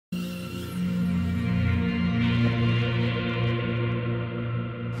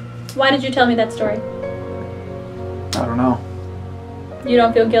Why did you tell me that story? I don't know. You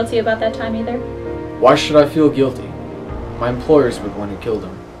don't feel guilty about that time either? Why should I feel guilty? My employers were the one who killed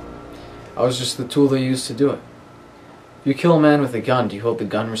him. I was just the tool they used to do it. If you kill a man with a gun, do you hold the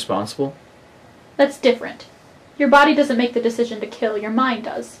gun responsible? That's different. Your body doesn't make the decision to kill, your mind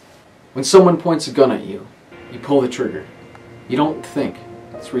does. When someone points a gun at you, you pull the trigger. You don't think.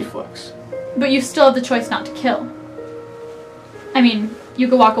 It's reflex. But you still have the choice not to kill. I mean, you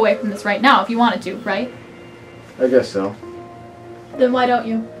could walk away from this right now if you wanted to, right? I guess so. Then why don't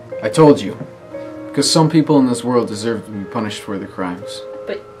you? I told you. Because some people in this world deserve to be punished for their crimes.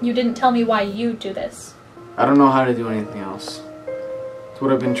 But you didn't tell me why you do this. I don't know how to do anything else. It's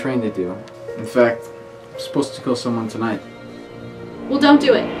what I've been trained to do. In fact, I'm supposed to kill someone tonight. Well, don't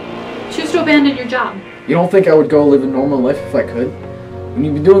do it. Choose to abandon your job. You don't think I would go live a normal life if I could? When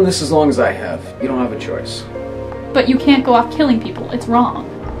you've been doing this as long as I have, you don't have a choice. But you can't go off killing people. It's wrong.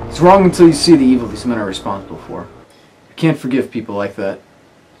 It's wrong until you see the evil these men are responsible for. You can't forgive people like that.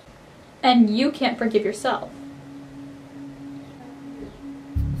 And you can't forgive yourself.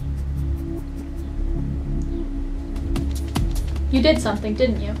 You did something,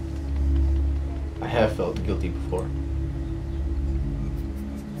 didn't you? I have felt guilty before.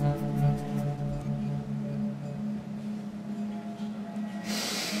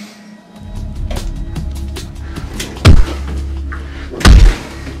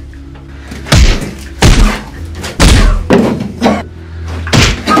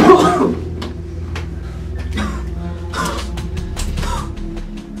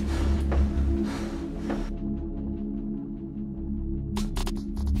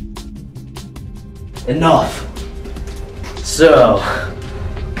 Enough! So,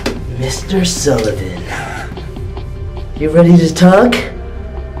 Mr. Sullivan, you ready to talk?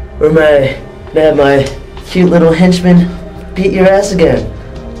 Or am I gonna have my cute little henchman beat your ass again?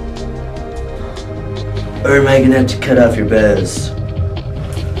 Or am I gonna have to cut off your bows?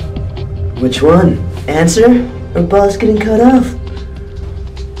 Which one? Answer? Or boss getting cut off?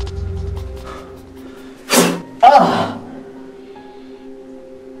 Ah!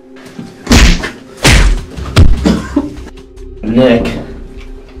 Nick,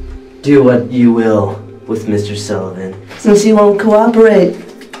 do what you will with Mr. Sullivan, since he won't cooperate.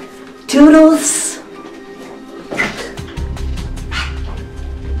 Toodles!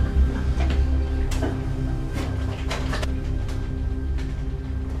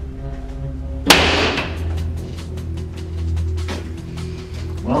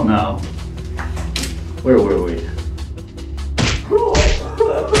 Well now, where were we?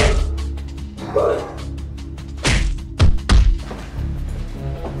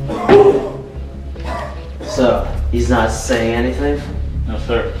 So, he's not saying anything? No,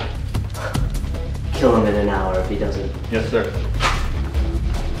 sir. Kill him in an hour if he doesn't. Yes, sir.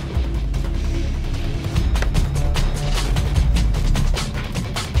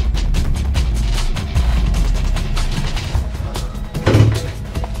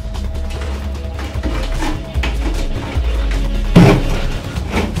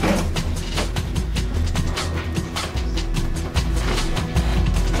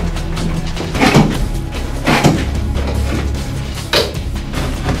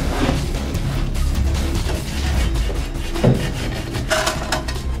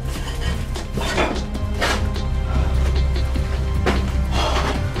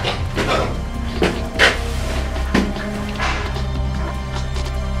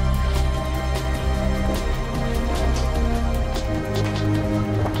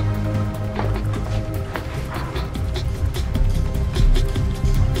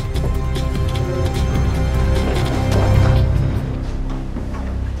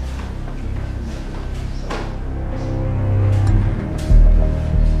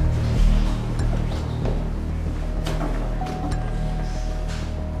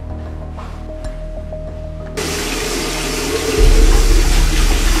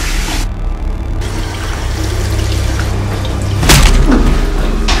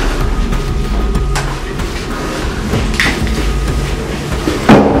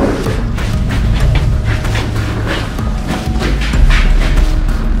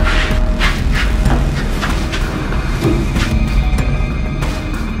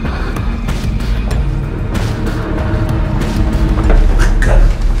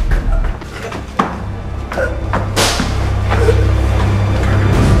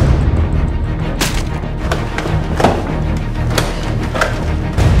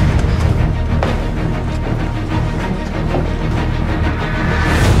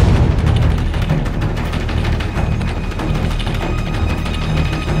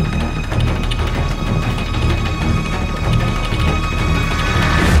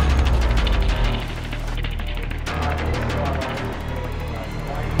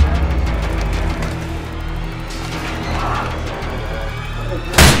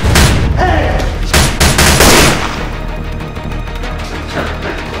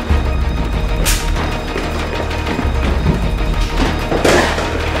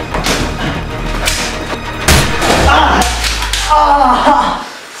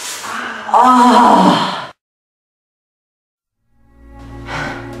 Ah!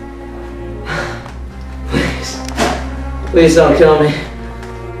 Please don't kill me.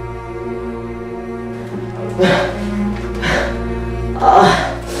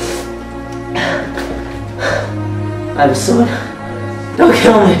 I have a son. Don't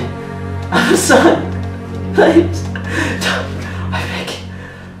kill me. I have a son. Please. Don't. I beg you.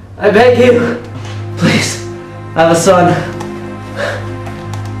 I beg you. Please. I have a son.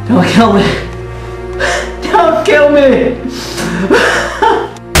 Don't kill me. Don't kill me.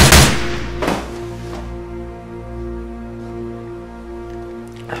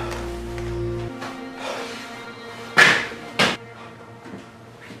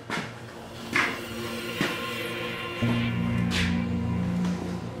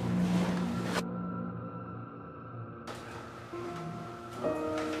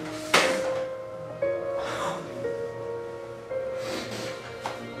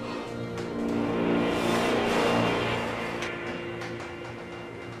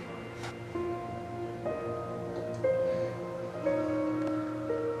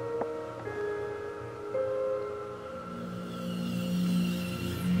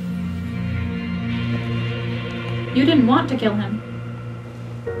 You didn't want to kill him.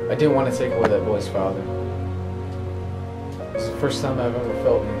 I didn't want to take away that boy's father. It's the first time I've ever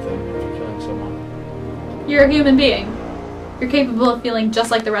felt anything after killing someone. You're a human being. You're capable of feeling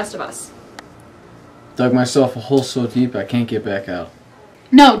just like the rest of us. Dug myself a hole so deep I can't get back out.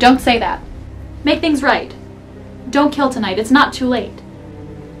 No, don't say that. Make things right. Don't kill tonight. It's not too late.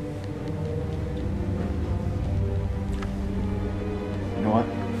 You know what?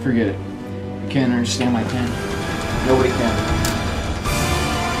 Forget it. You can't understand my pain. Nobody can.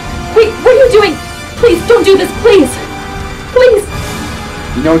 Wait, what are you doing? Please, don't do this, please! Please!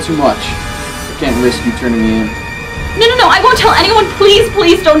 You know too much. I can't risk you turning me in. No, I won't tell anyone. Please,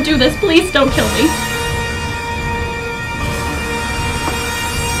 please don't do this. Please don't kill me.